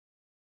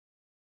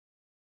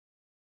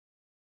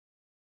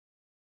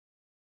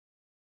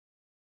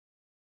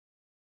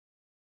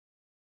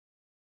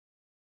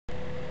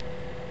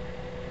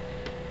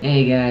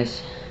Hey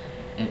guys,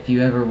 if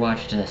you ever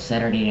watched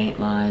Saturday Night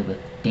Live with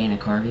Dana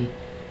Carvey,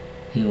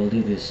 he'll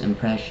do this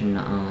impression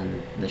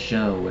on the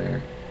show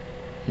where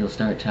he'll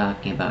start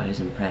talking about his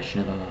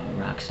impression of a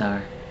rock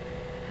star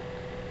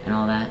and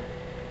all that,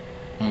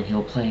 and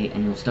he'll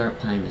start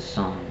playing a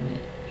song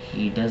that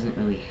he doesn't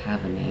really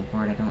have a name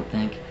for it, I don't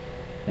think,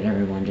 but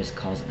everyone just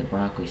calls it the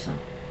Broccoli song.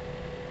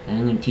 And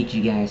I'm going to teach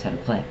you guys how to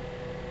play,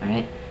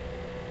 alright?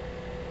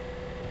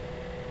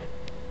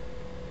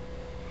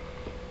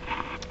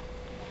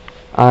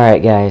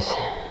 Alright guys,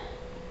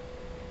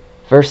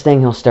 first thing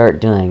he'll start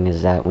doing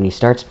is that when he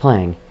starts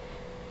playing,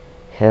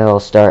 he'll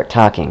start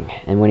talking,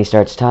 and when he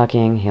starts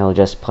talking, he'll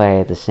just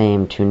play the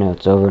same two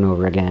notes over and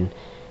over again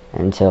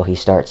until he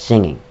starts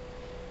singing.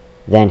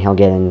 Then he'll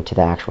get into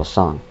the actual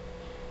song.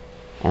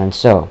 And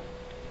so,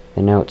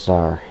 the notes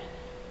are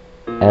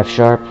F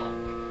sharp,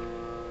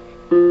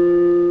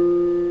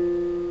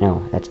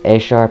 no, that's A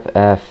sharp,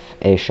 F,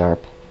 A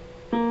sharp,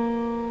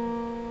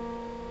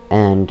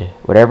 and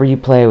whatever you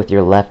play with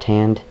your left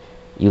hand,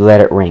 you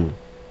let it ring.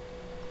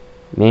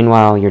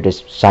 Meanwhile, you're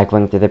just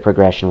cycling through the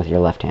progression with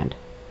your left hand.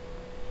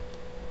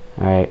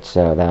 Alright,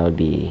 so that would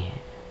be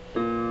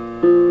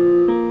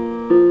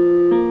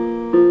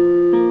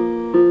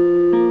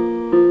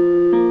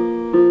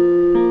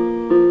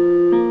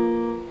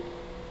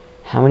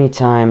how many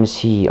times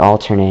he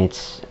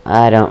alternates,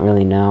 I don't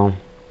really know.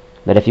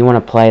 But if you want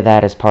to play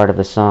that as part of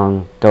the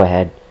song, go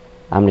ahead.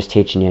 I'm just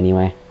teaching you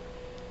anyway.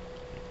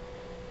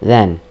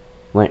 Then,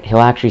 he'll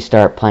actually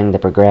start playing the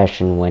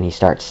progression when he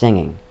starts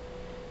singing.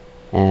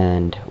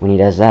 And when he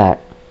does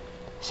that,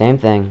 same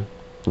thing.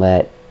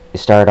 You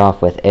start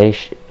off with A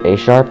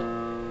sharp.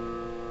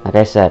 Like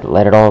I said,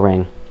 let it all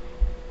ring.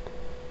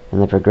 And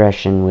the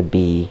progression would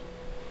be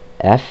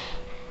F,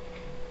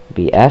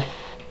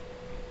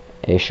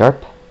 A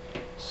sharp,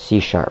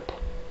 C sharp,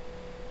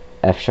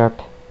 F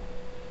sharp,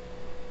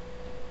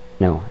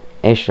 no,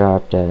 A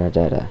sharp, da da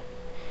da da.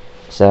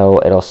 So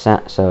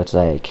it's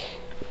like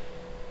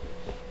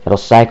it'll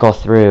cycle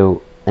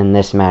through in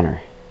this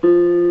manner.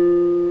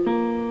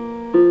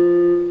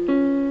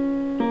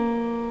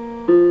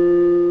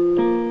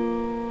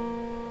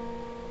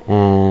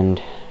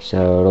 And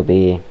so it'll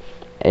be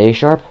A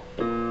sharp,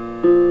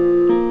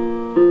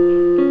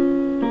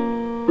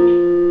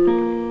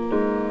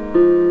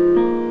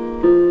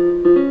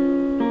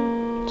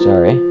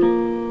 sorry,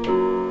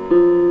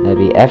 that'd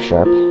be F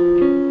sharp.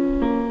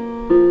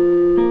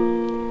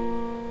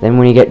 Then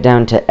when you get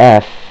down to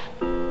F,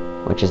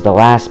 which is the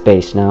last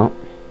bass note,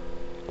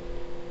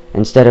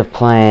 instead of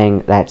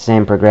playing that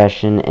same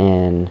progression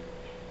in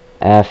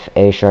F,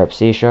 A sharp,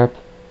 C sharp,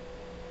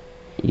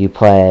 you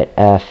play it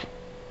F,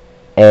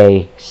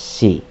 A,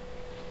 C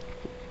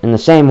in the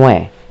same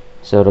way.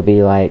 So it'll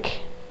be like,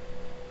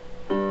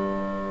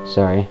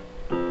 sorry,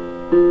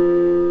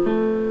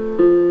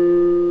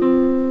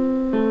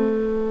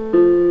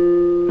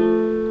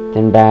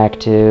 then back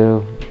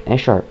to A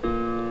sharp.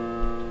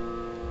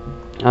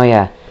 Oh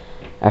yeah,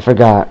 I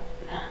forgot.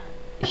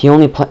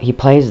 He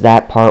plays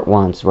that part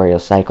once where he'll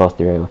cycle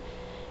through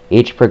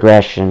each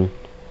progression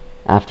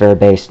after a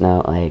bass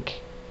note,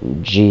 like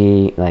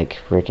G, like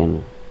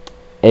freaking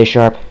A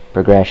sharp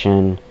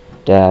progression,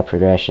 da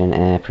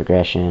progression,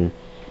 progression.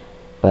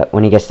 But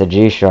when he gets to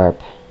G sharp,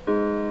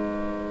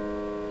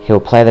 he'll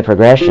play the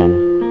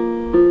progression.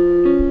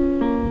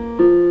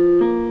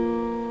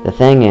 The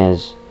thing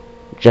is,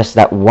 just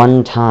that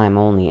one time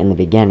only in the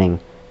beginning,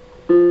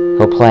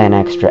 he'll play an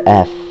extra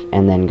F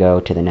and then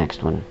go to the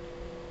next one.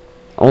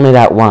 Only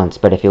that once,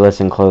 but if you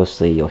listen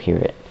closely, you'll hear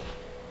it.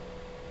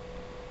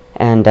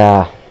 And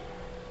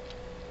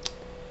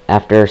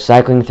after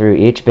cycling through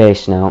each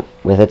bass note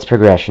with its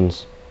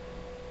progressions,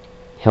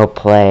 he'll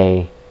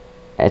play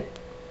the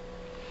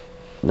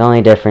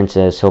only difference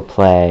is he'll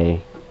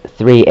play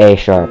 3 A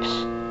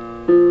sharps.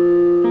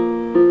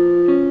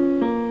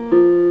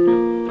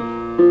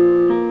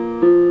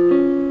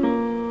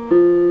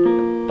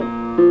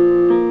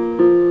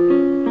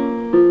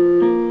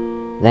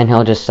 Then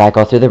he'll just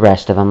cycle through the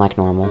rest of them like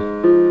normal.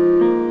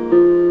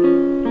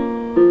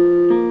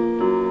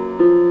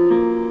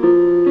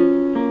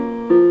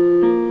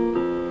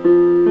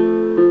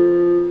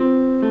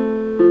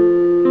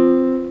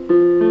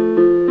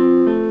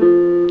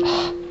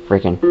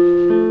 Freaking.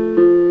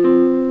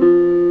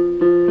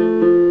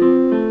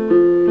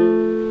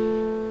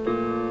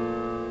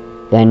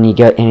 Then he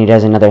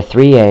does another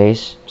 3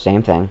 A's,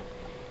 same thing.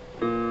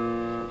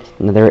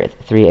 Another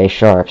 3 A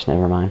sharps,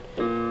 never mind.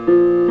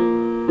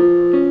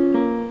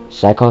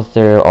 Cycle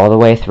through all the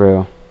way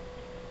through,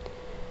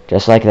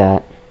 just like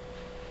that.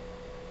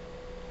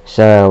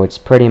 So it's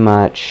pretty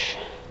much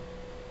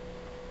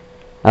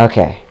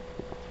okay.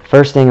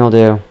 First thing he'll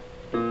do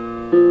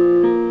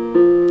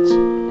is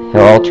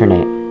he'll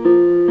alternate,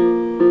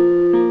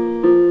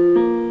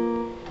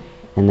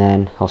 and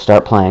then he'll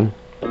start playing.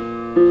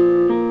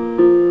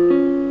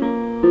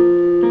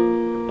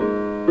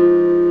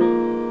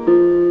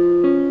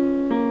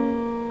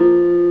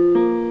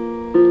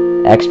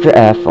 Extra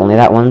F, only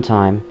that one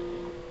time.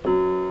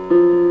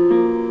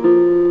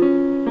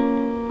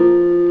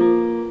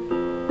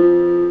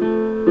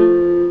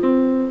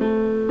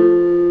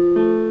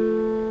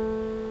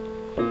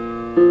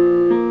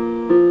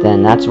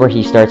 And that's where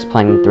he starts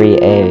playing 3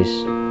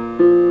 A's.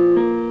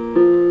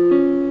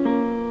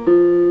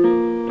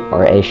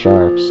 Or A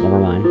sharps, never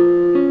mind.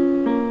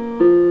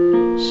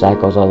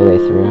 Cycles all the way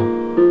through.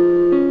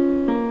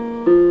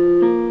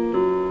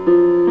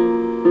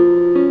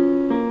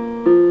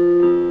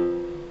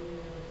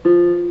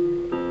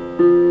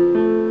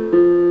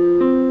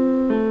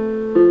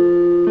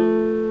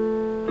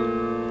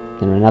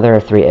 Then another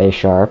 3 A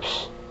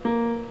sharps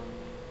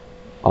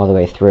all the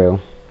way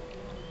through.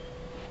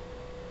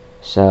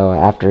 So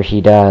after he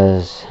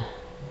does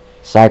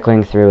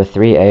cycling through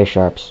 3 A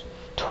sharps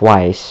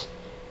twice,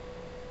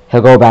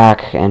 he'll go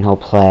back and he'll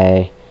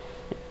play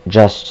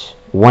just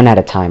one at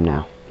a time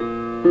now.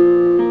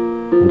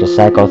 And just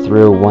cycle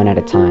through one at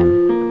a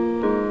time.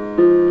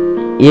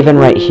 Even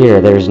right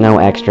here, there's no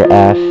extra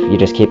F, you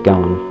just keep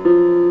going.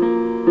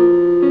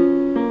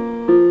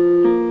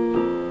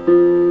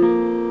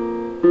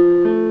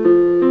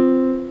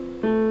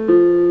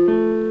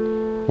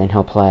 Then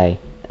he'll play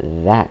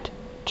that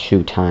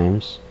 2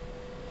 times.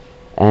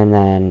 And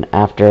then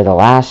after the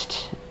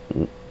last,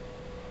 then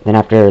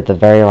after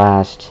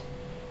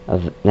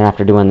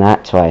doing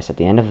that twice, at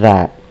the end of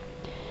that,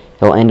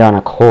 he'll end on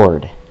a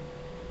chord,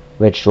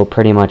 which will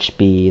pretty much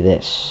be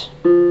this.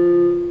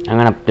 I'm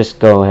gonna just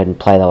go ahead and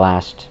play the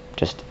last,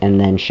 and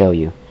then show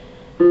you.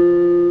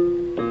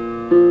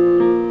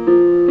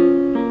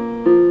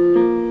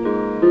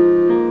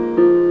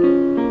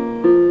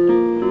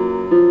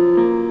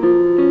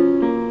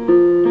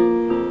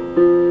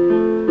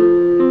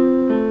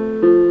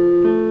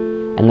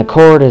 And the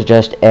chord is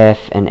just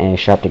F and A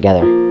sharp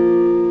together.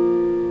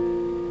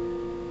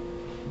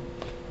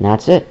 And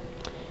that's it.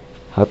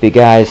 Hope you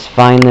guys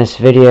find this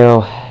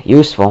video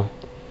useful.